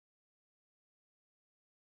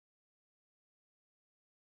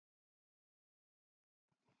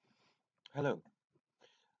Hello,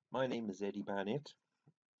 my name is Eddie Barnett.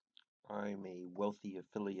 I'm a wealthy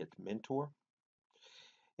affiliate mentor.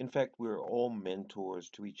 In fact, we're all mentors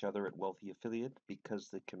to each other at Wealthy Affiliate because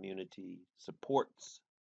the community supports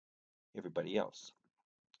everybody else.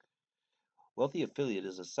 Wealthy Affiliate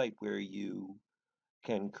is a site where you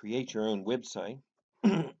can create your own website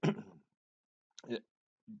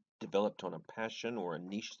developed on a passion or a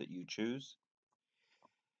niche that you choose.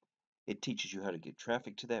 It teaches you how to get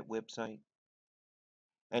traffic to that website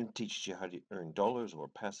and teaches you how to earn dollars or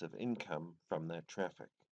passive income from that traffic.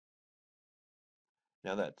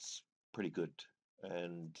 Now that's pretty good,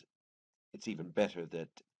 and it's even better that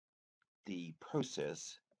the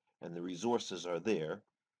process and the resources are there,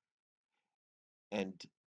 and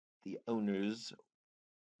the owners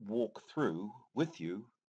walk through with you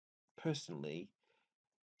personally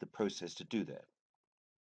the process to do that.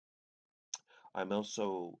 I'm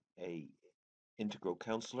also a integral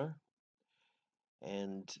counselor,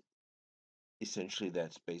 and essentially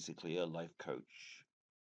that's basically a life coach,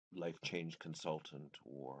 life change consultant,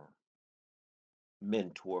 or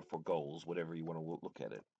mentor for goals, whatever you want to look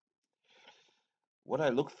at it. What I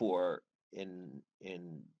look for in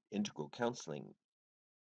integral counseling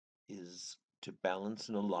is to balance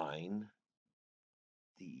and align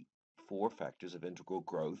the four factors of integral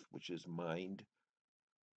growth, which is mind,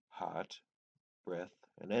 heart, breath,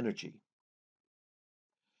 and energy.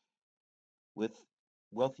 With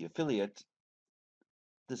Wealthy Affiliate,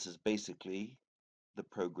 this is basically the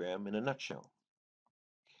program in a nutshell.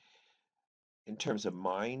 In terms of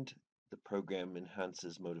mind, the program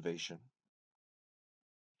enhances motivation.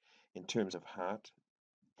 In terms of heart,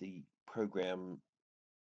 the program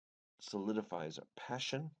solidifies our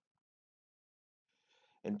passion.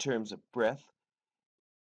 In terms of breath,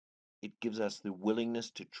 it gives us the willingness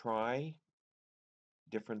to try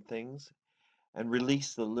different things and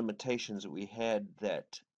release the limitations that we had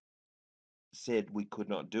that said we could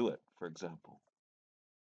not do it, for example.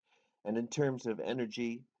 And in terms of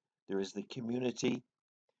energy, there is the community,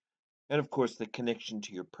 and of course, the connection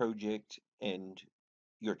to your project and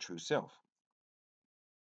your true self.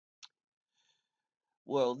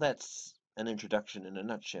 Well, that's an introduction in a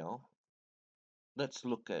nutshell. Let's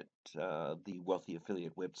look at the Wealthy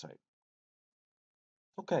Affiliate website.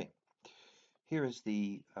 Okay, here is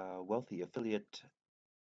the Wealthy Affiliate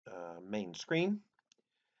main screen.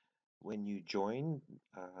 When you join,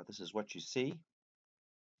 this is what you see,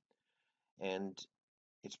 and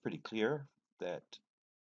it's pretty clear that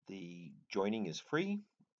the joining is free,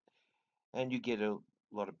 and you get a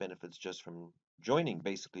lot of benefits just from joining.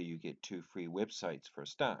 Basically, you get 2 free websites for a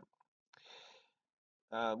start.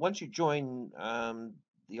 Once you join,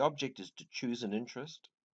 the object is to choose an interest.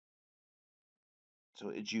 So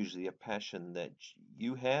it's usually a passion that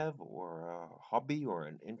you have, or a hobby, or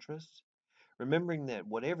an interest. Remembering that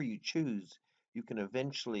whatever you choose, you can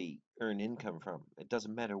eventually earn income from. It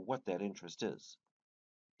doesn't matter what that interest is.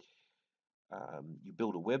 You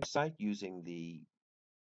build a website using the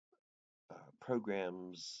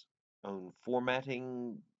program's own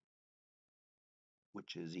formatting,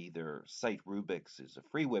 which is either Site Rubix is a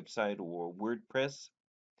free website, or WordPress.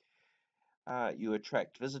 You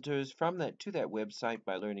attract visitors from that to that website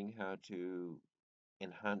by learning how to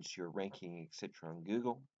enhance your ranking, etc. on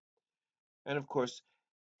Google. And of course,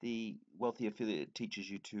 the Wealthy Affiliate teaches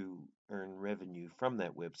you to earn revenue from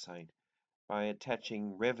that website by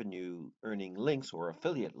attaching revenue earning links or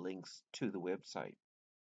affiliate links to the website.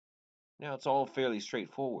 Now, it's all fairly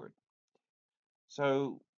straightforward.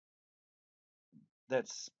 So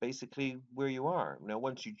that's basically where you are. Now,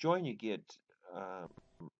 once you join, you get uh,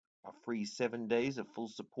 a free 7 days of full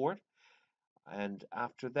support, and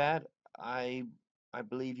after that, I I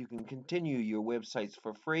believe you can continue your websites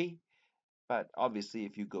for free. But obviously,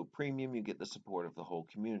 if you go premium, you get the support of the whole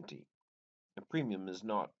community. And premium is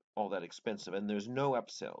not all that expensive, and there's no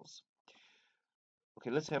upsells. Okay,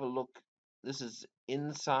 let's have a look. This is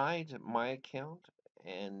inside my account,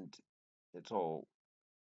 and it's all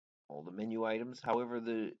the menu items. However,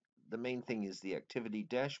 the main thing is the activity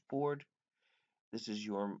dashboard. This is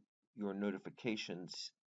your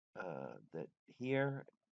notifications that here,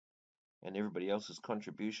 and everybody else's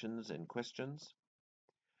contributions and questions.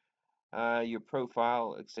 Your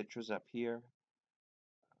profile, etc. is up here,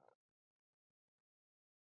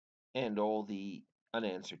 and all the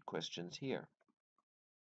unanswered questions here.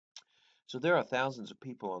 So there are thousands of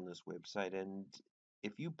people on this website, and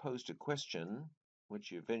if you post a question,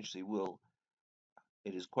 which you eventually will,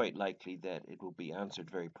 it is quite likely that it will be answered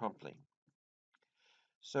very promptly.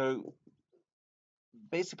 So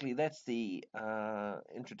basically, that's the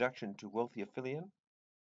introduction to Wealthy Affiliate.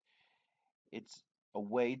 It's a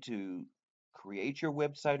way to create your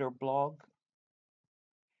website or blog,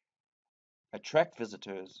 attract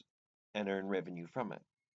visitors, and earn revenue from it.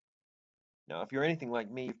 Now, if you're anything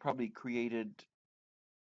like me, you've probably created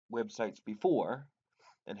websites before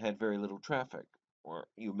and had very little traffic, or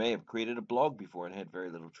you may have created a blog before and had very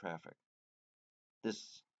little traffic.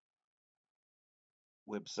 This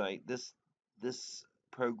website, this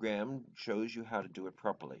program shows you how to do it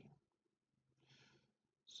properly.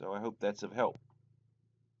 So I hope that's of help.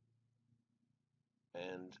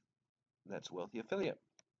 And that's Wealthy Affiliate.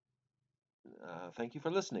 Thank you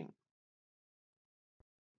for listening.